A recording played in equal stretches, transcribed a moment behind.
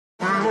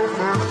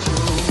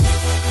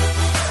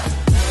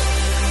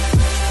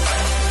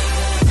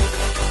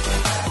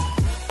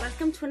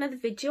another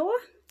video.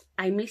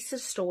 I'm Lisa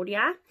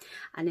Storia,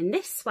 and in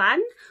this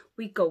one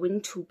we're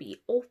going to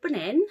be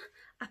opening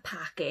a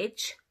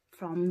package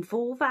from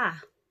Vova.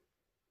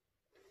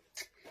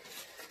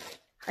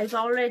 I've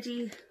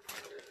already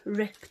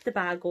ripped the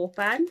bag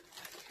open,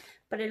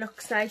 but it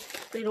looks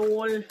like they're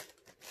all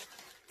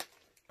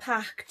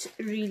packed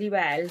really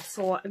well,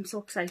 so I'm so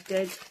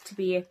excited to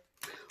be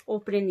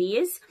opening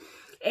these.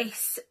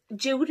 It's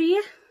jewellery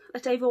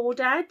that I've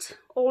ordered,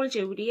 all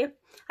jewellery.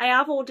 I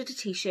have ordered a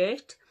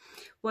t-shirt,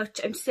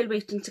 which I'm still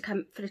waiting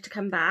for it to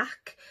come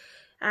back.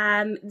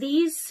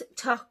 These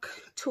took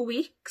 2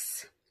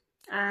 weeks,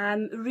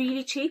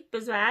 really cheap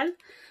as well,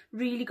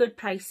 really good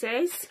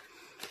prices.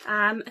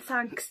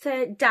 Thanks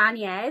to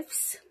Danny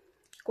Evs,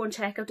 go and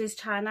check out his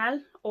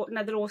channel,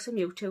 another awesome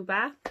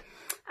YouTuber.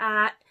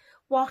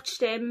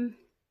 Watched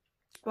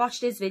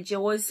his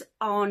videos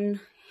on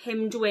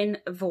him doing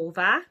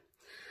Vova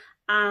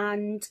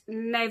and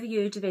never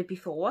heard of it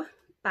before,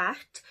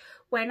 but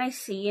when I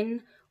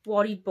seen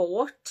what he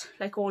bought,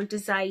 like all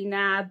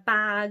designer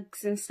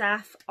bags and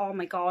stuff, oh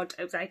my god,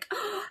 I was like,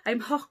 oh, I'm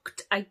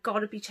hooked, I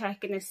gotta be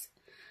checking this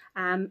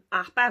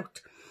app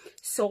out.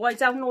 So I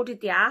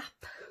downloaded the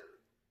app,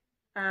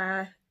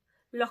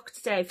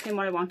 looked at everything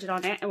what I wanted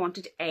on it. I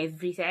wanted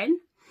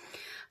everything,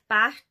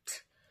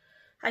 but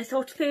I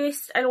thought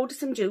first I'd order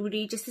some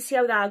jewellery just to see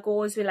how that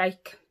goes with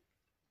like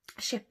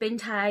shipping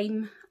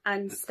time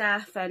and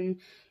stuff,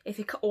 and if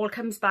it all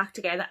comes back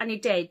together. And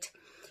it did.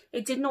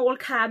 It didn't all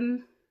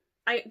come.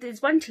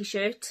 There's one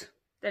t-shirt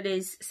that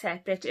is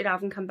separate, it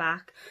hasn't come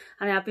back,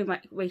 and I have been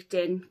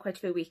waiting quite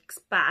a few weeks,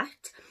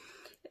 but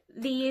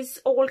these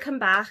all come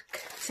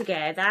back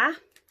together,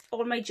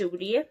 all my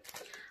jewellery,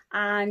 but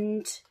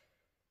I'm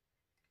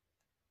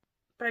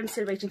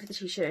still waiting for the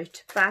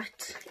t-shirt.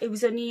 But it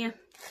was only,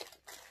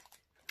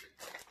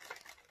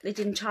 they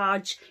didn't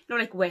charge, you know,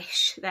 like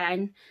Wish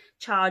then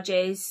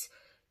charges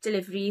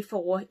delivery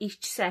for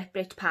each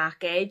separate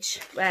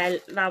package. Well,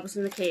 that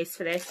wasn't the case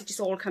for this. It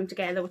just all come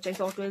together, which I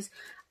thought was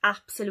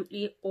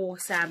absolutely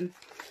awesome.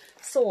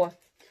 So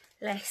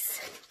let's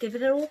give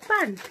it an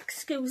open.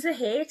 Excuse the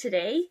hair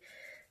today,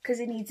 because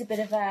it needs a bit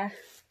of a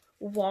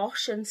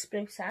wash and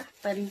spruce up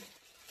and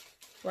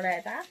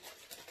whatever.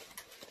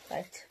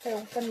 Right, if I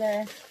open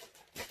the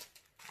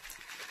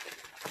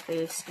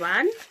first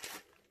one.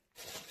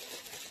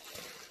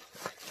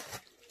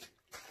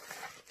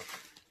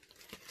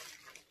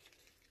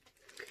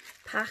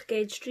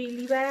 Packaged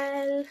really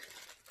well,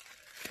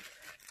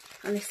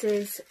 and this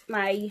is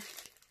my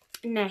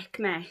neck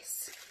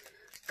mess,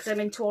 because I'm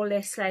into all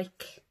this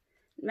like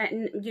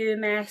ear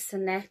mess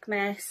and neck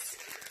mess,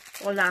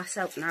 all that's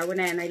out now and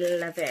then. I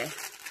love it.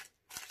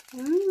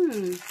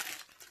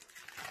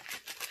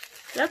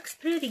 Looks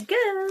pretty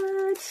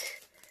good.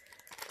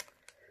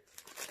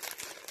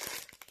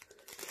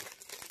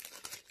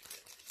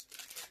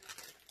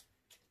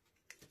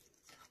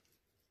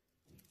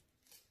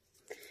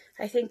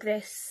 I think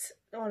this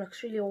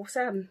looks really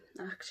awesome,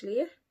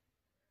 actually.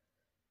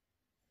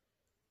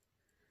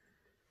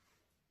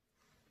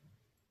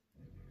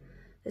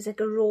 There's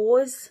like a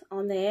rose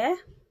on there,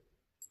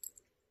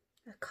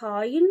 a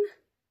coin,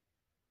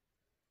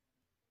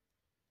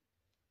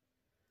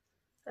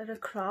 and a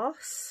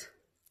cross,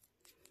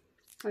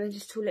 and then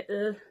just two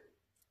little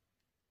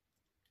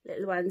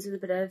ones with a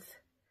bit of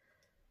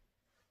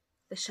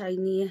the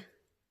shiny,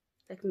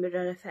 like,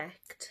 mirror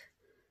effect.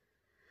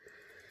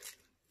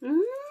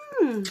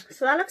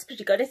 So that looks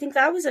pretty good. I think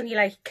that was only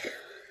like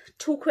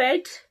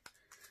 £2.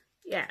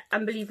 Yeah,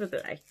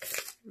 unbelievable, like,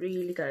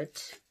 really good.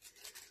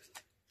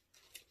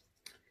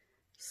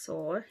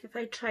 So if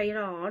I try it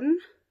on,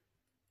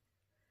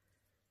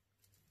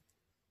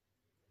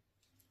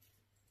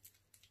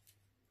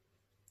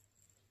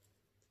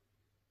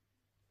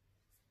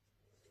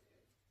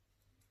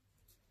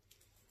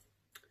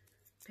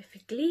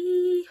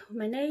 perfectly with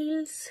my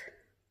nails.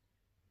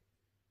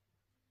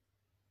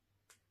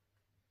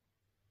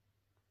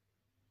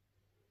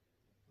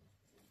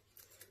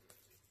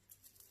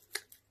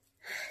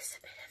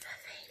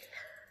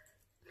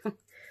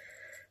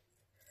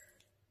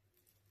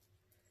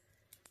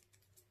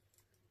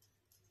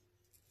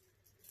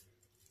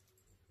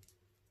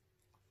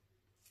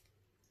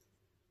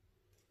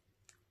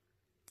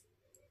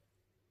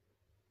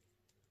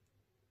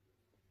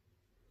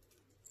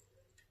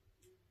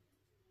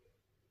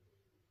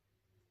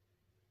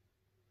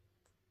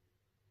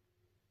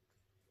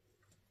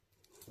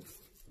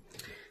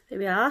 There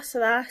we are. So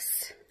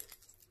that's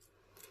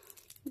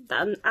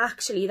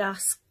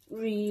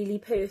really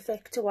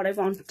perfect to what I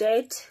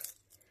wanted,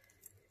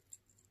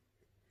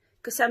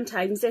 because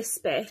sometimes this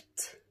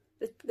bit,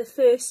 the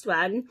first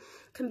one,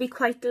 can be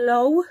quite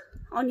low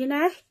on your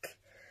neck,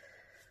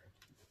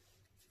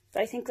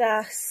 but I think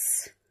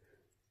that's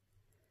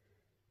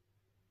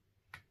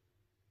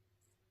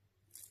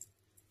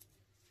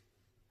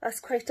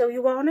quite how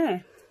you want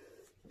it.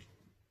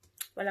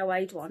 Well, how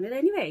I'd want it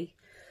anyway.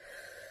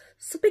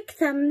 So big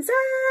thumbs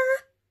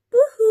up,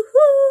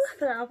 woohoo,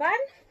 for that one.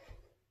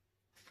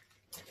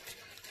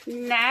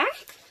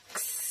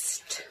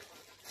 Next,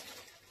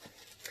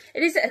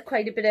 It is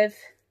quite a bit of,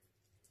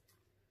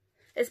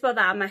 it's about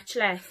that much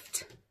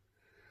left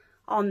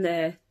on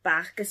the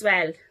back as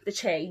well, the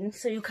chain,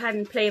 so you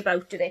can play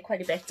about with it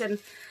quite a bit. And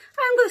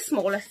I'm going to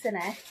smallest the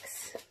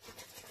next.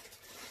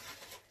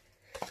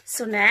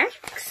 So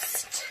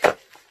next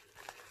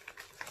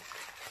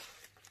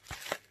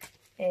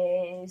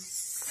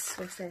is,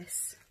 what's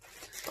this?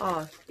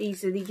 Oh,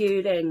 these are the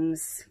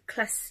earrings,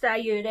 cluster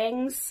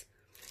earrings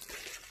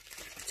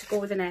to go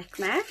with the neck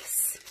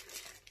mess.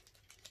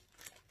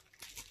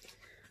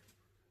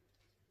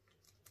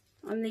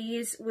 And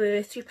these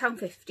were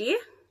 £3.50.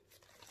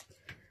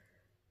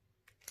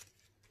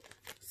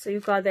 So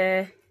you've got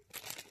the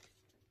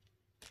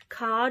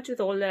card with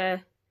all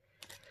the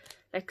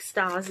like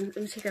stars, and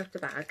let me take out the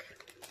bag.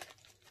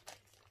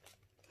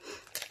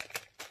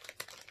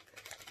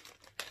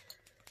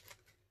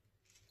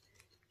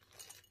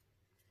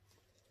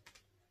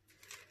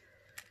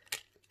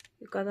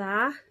 You've got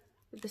that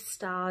with the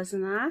stars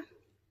and that,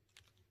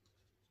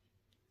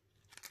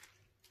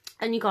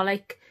 and you got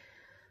like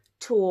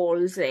 2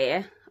 holes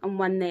there and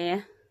one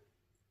there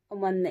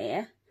and one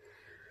there.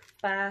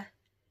 But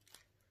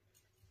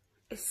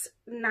it's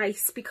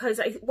nice because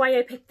why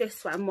I picked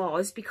this one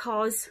was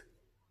because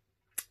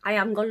I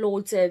haven't got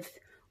loads of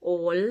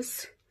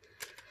holes.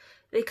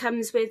 It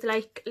comes with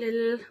like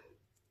little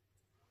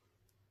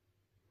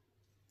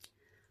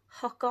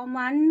hook-on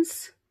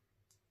ones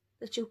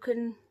that you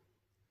can,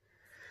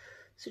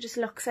 so it just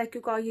looks like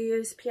you've got your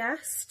ears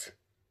pierced.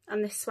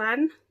 And this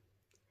one,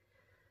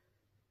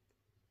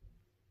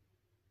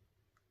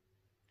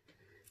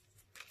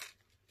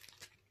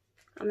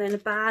 and then a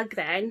bag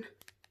then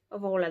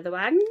of all other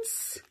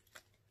ones.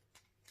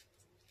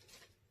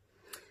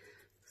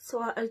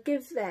 So I'll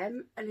give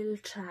them a little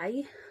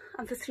try,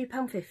 and for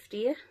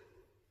 £3.50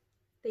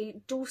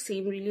 they do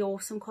seem really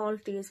awesome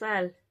quality as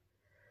well.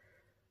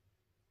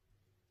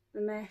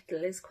 The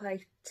metal is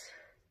quite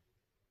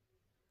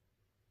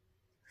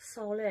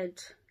solid.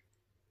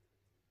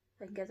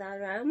 If I can get that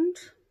around.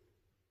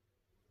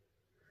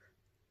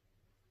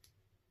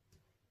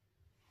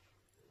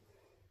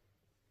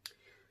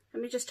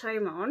 Let me just try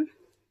them on.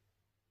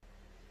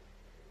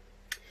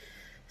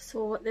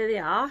 So there they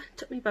are. It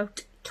took me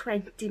about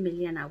 20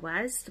 million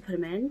hours to put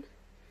them in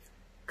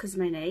because of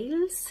my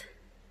nails.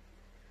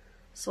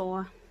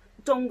 So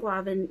don't go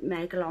having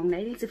mega long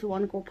nails if you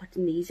want to go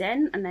putting these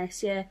in,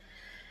 unless you're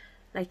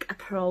like a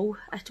pro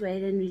at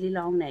wearing really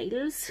long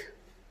nails.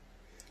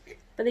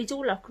 But they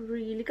do look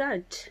really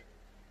good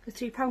for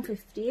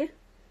 £3.50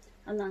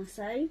 on that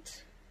side.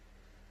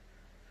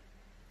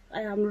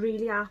 I am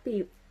really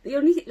happy. The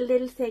only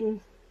little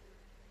thing,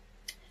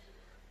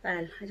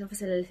 well, I don't know if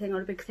it's a little thing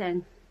or a big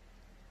thing,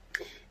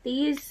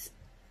 these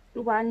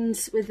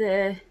ones with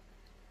the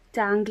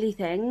dangly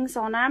things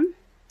on them,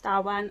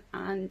 that one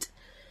and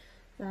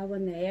that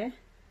one there,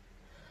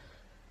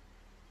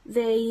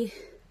 they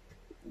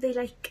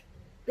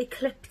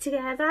clip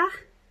together.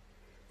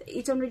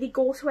 You don't really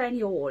go through any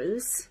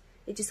holes,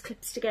 it just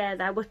clips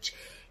together, which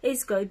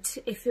is good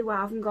if you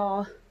haven't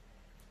got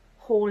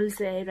holes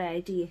there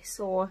ready.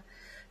 So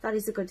that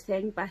is a good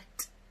thing,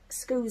 but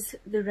excuse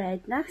the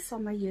redness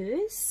on my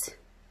ears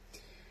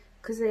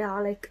because they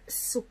are like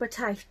super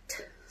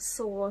tight.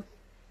 So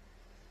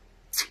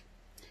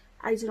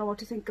I don't know what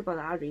to think about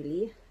that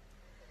really.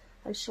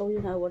 I'll show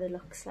you now what it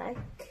looks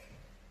like.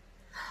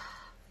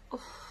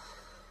 Oh,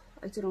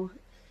 I don't know,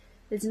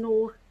 there's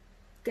no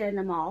getting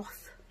them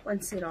off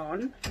once they're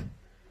on.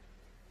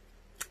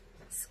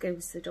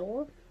 Excuse the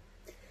door.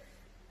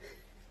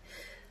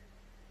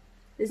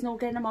 There's no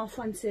getting them off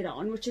once they're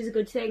on, which is a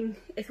good thing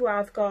if you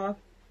haven't got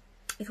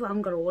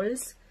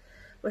holes,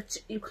 which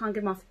you can't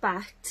get them off,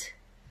 but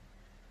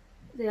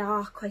they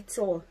are quite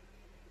sore.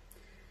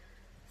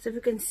 So if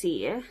you can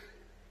see,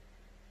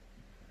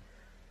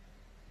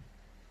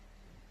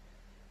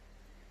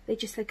 they're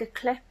just like a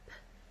clip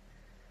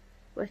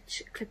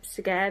which clips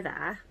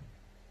together,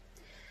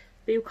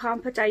 but you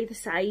can't put either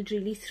side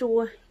really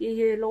through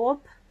your earlobe.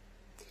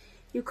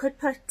 You could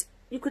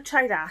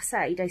try that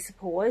side, I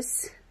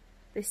suppose.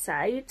 This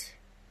side,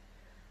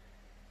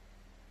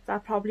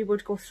 that probably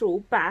would go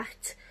through,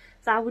 but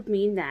that would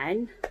mean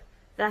then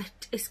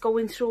that it's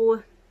going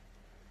through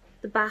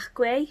the back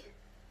way,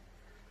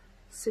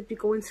 so it'd be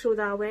going through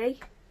that way.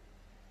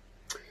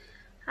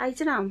 I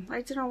don't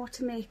know what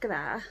to make of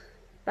that,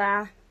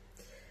 but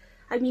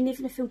I mean,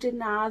 even if you didn't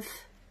have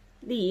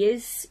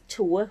these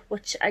two,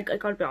 which I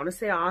gotta be honest,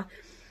 they are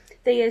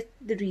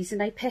the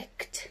reason I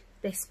picked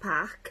this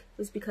pack,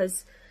 was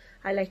because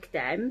I like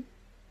them.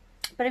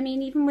 But I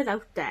mean, even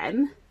without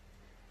them,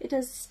 it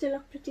does still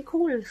look pretty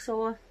cool.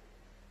 So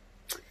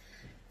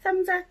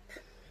thumbs up,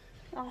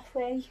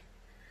 halfway,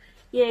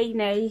 yay,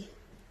 nay,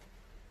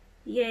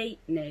 yay,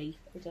 nay,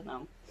 I don't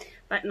know.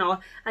 But no,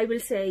 I will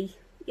say,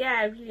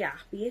 yeah, I'm really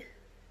happy.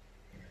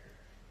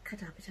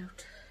 Can't have it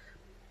out.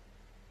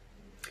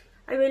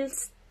 I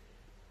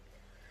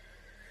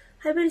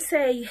will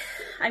say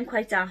I'm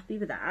quite happy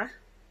with that.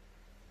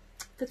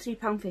 For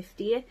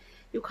 £3.50,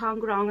 you can't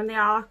go wrong, and they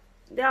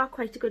are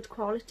quite a good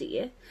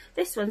quality.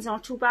 This one's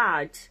not too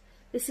bad.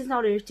 This is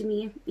not hurting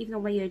me, even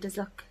though my ear does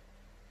look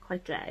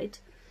quite red.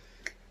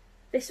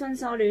 This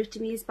one's not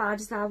hurting me as bad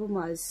as that one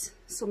was.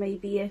 So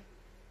maybe,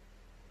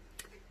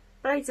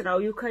 but I don't know,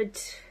 you could,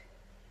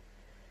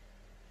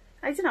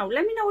 I don't know,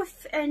 let me know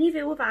if any of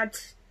you have had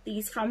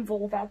these from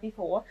Vova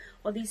before,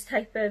 or these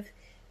type of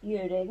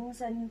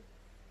earrings, and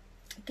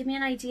give me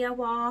an idea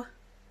what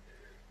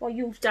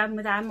you've done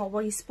with them, or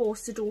what you're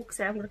supposed to do, because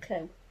I haven't got a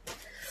clue.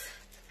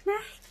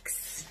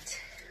 Next,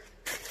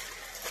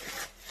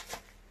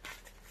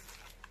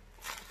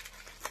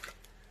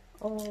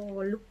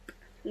 oh,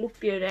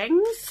 loop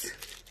earrings.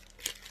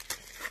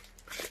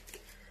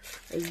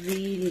 I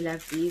really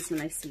love these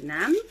when I see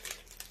them.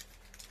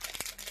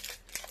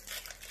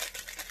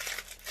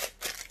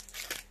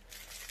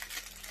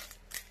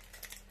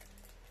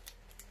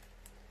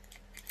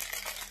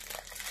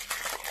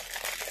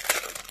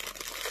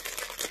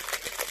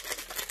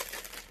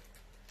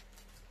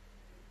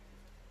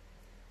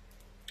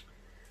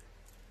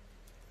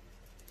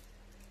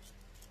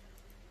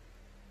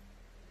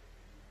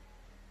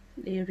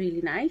 They're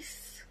really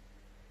nice.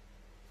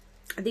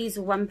 These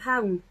are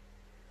 £1.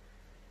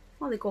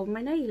 Oh, they go on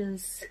my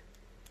nails.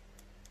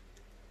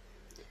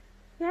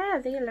 Yeah,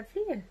 they're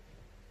lovely.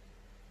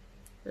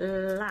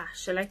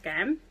 Lash, I like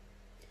them.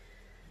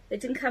 They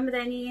didn't come with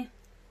any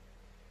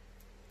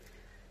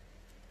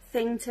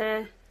thing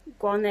to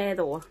go on there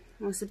though.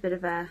 That's a bit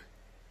of a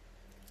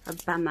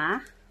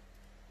bummer.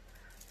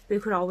 But you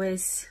could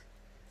always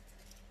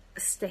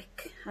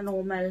stick a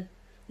normal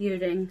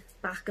earring,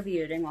 back of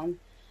earring on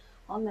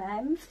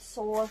them.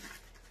 So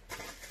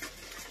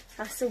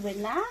that's a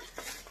winner.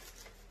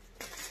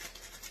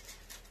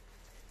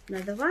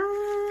 Another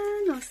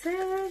one, what's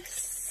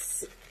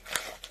this?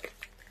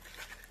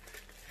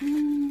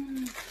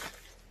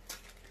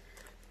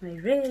 My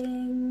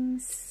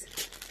rings.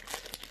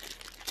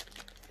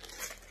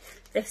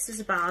 This was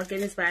a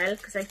bargain as well,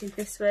 because I think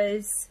this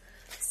was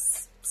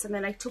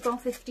something like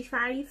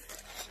 £2.55.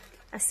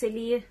 A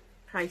silly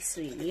price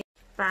really,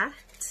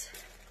 but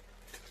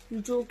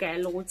you do get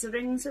loads of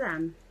rings of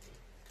them.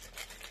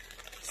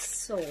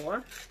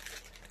 So,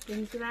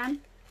 into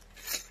them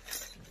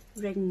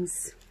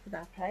rings for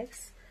that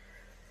price.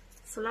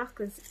 So look,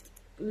 there's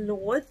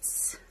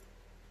loads.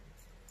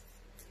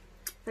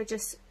 If I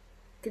just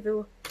give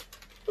you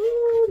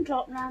a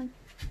drop them.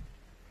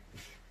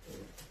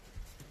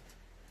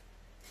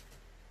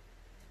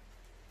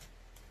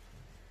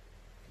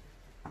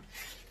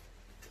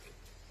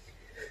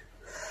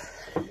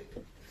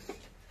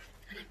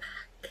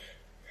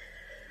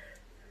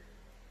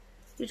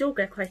 You do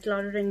get quite a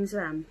lot of rings of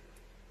them.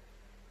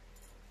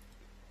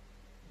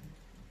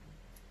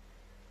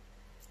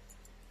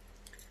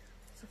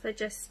 So if I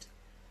just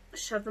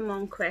shove them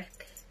on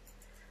quick.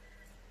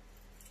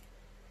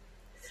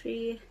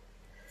 3,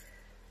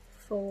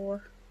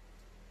 4,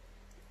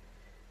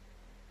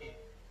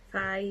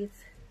 5,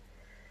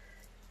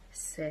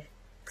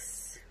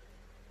 6,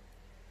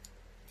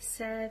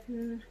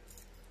 7,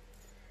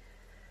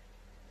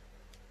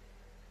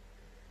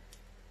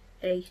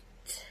 8,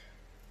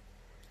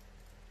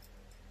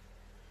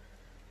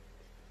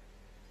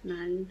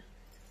 9,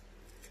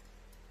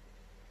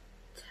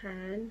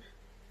 10,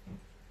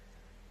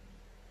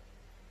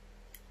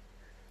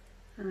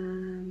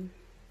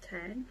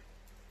 10.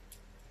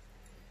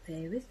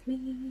 Bear with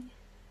me.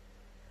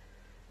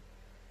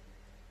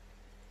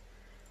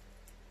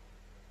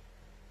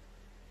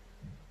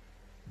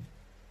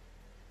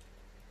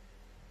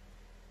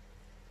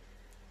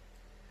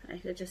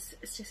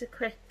 It's just a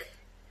quick,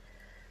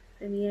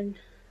 I mean,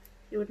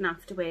 you wouldn't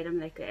have to wear them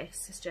like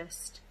this, it's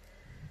just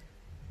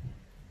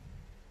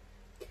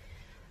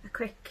a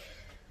quick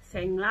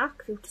thing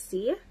like for you to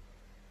see.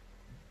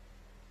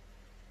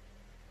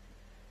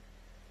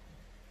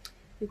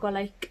 You've got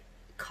like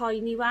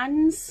coiny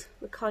ones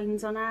with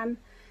coins on them,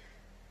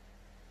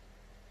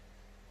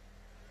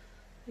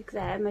 like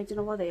them. I don't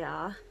know what they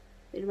are.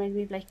 They remind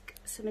me of like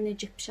something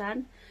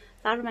Egyptian.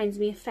 That reminds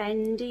me of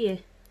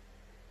Fendi,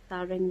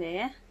 that ring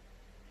there.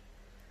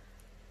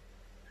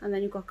 And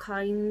then you've got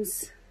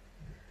coins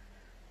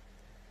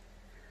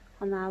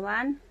on that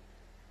one,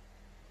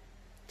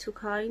 2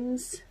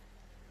 coins.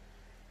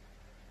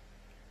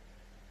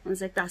 And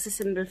it's like that's a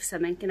symbol for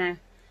something, you know,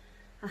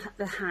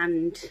 the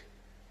hand.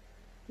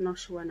 I'm not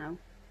sure now.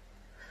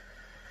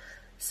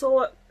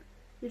 So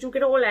you do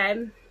get all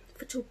them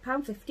for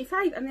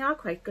 £2.55, and they are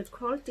quite good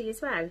quality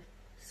as well.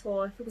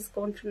 So if it was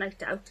going for a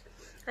night out,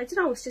 I don't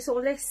know, it's just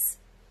all this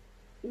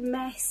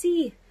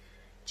messy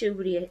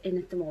jewellery in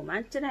at the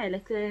moment, don't I?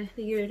 Like the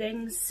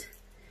earrings,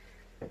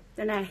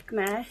 the neck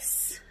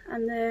mess,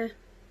 and the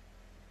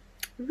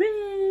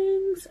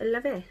rings. I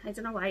love it. I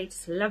don't know why, I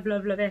just love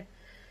it.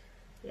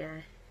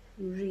 Yeah,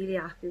 I'm really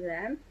happy with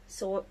them.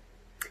 So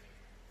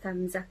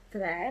thumbs up for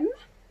them.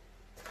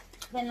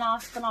 Then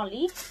last but not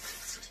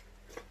least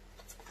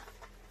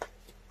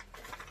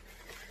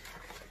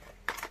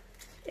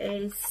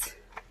is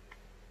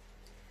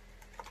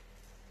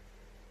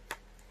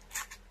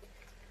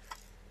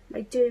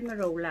my derma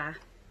roller.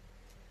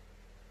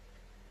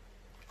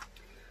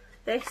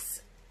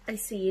 This I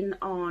seen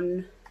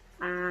on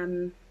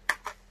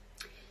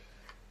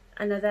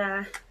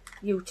another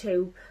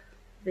YouTube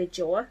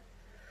video.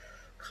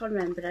 Can't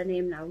remember her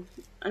name now.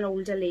 An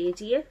older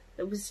lady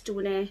that was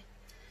doing it,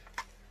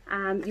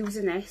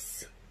 using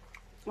this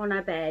on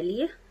her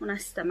belly, on her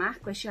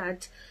stomach, where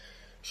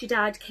she'd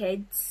had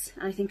kids,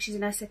 and I think she's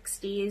in her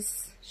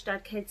 60s. She'd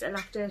had kids. I'll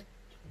have to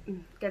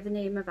get the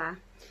name of her,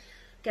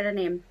 get her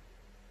name.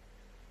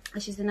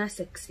 She's in her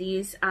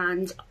 60s,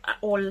 and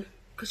all,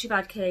 because she's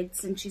had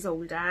kids and she's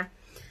older,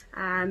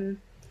 all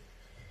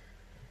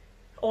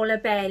her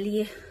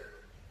belly,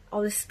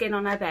 all the skin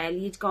on her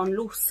belly had gone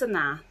loose and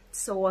that.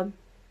 So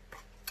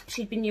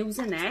she'd been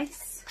using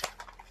this.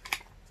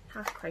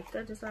 That's quite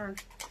good as well.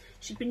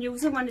 She'd been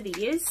using one of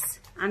these,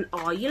 and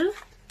oil,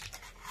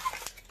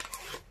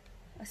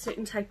 a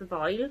certain type of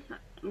oil.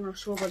 I'm not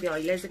sure what the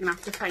oil is. I'm gonna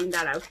have to find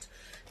that out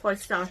before I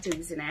start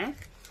using it.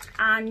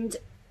 And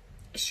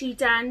she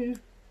done,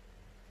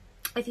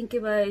 I think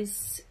it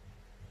was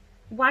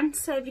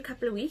once every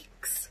couple of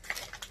weeks,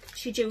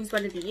 she'd use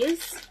one of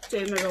these,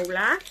 derma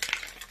roller.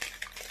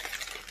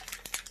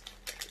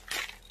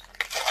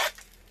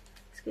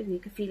 Excuse me, you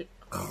can feel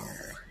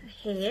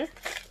hair.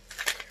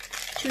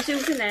 She was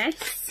using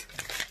this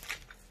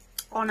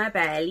on her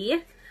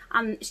belly,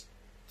 and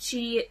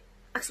she,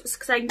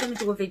 because I'm going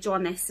to do a video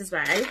on this as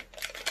well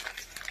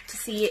to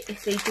see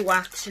if they do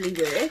actually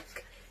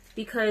work,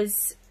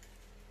 because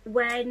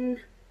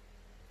when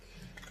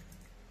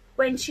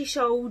she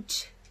showed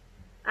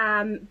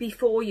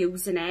before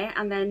using it,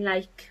 and then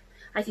like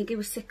I think it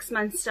was 6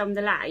 months down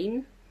the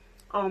line,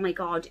 oh my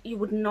god, you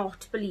would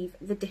not believe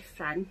the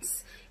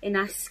difference in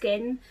her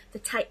skin, the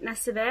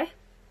tightness of it,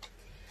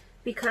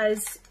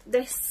 because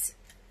this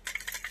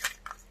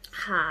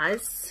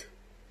has,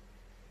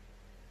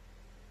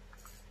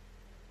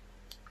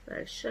 well,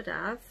 it should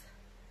have,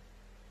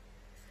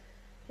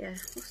 yeah,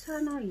 what's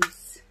that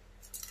noise?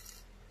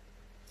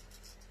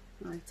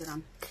 Oh, I don't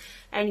know.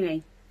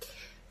 Anyway,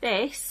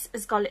 this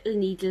has got little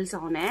needles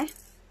on it,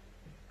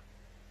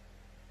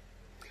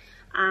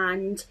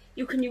 and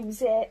you can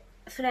use it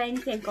for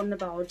anything on the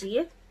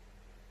body,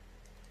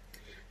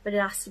 but it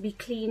has to be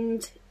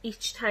cleaned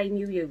each time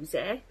you use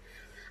it.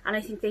 And I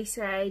think they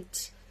said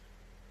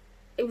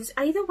it was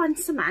either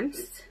once a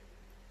month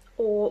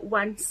or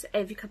once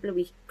every couple of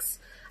weeks,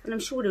 and I'm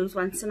sure it was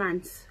once a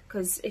month,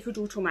 because if you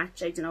do too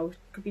much, I don't know, it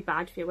could be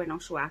bad for you, we're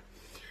not sure.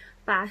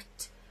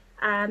 But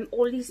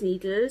all these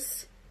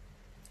needles,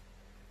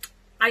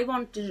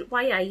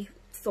 why I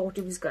thought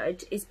it was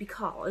good is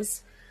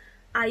because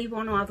I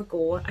want to have a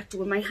go at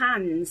doing my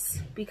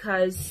hands,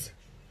 because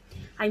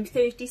I'm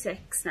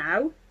 36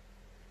 now,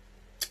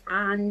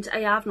 and I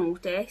have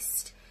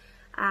noticed,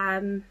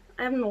 I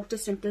haven't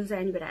noticed wrinkles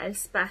anywhere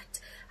else, but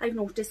I've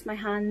noticed my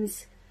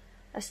hands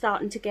are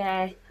starting to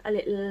get a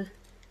little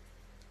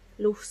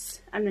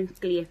loose and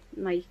wrinkly,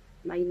 my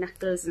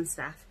knuckles and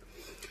stuff.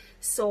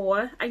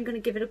 So I'm going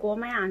to give it a go on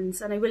my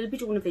hands, and I will be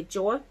doing a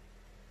video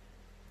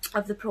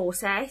of the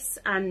process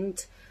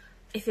and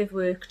if it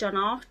worked or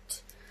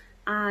not.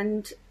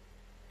 And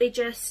you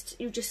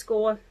just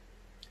go,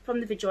 from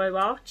the video I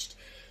watched,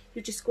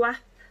 you just go up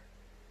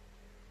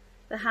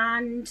the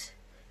hand,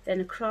 then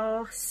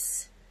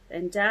across,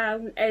 then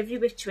down, every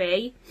which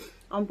way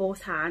on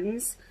both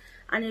hands,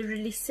 and it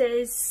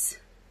releases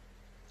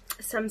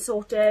some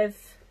sort of,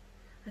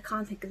 I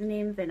can't think of the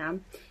name of it now,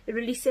 it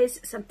releases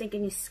something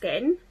in your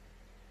skin,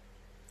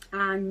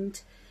 and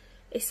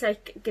it's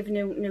like giving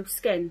you new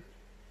skin.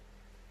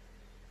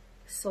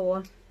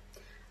 So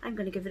I'm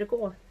going to give it a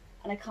go,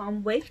 and I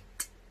can't wait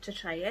to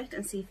try it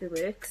and see if it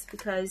works,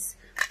 because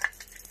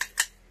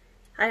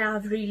I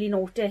have really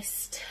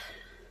noticed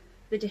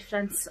the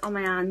difference on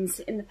my hands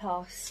in the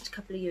past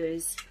couple of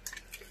years.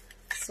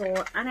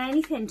 So, and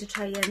anything to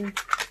try and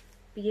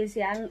be as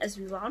young as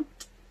we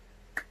want,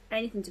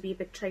 anything to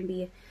try and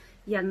be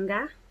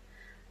younger,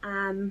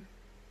 and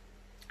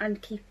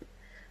keep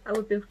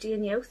our beauty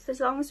and youth as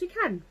long as we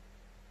can.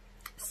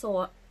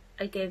 So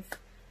I give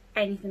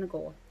anything a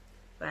go.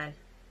 Well,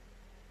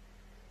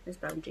 there's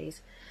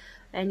boundaries.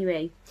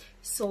 Anyway,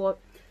 so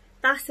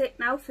that's it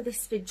now for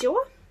this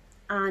video,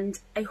 and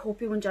I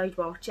hope you enjoyed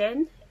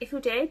watching. If you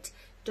did,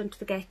 don't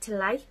forget to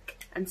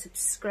like and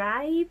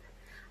subscribe.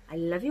 I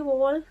love you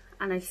all,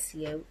 and I'll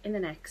see you in the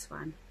next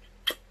one.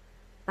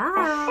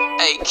 Bye.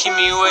 Hey, keep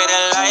me where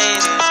the light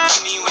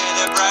is.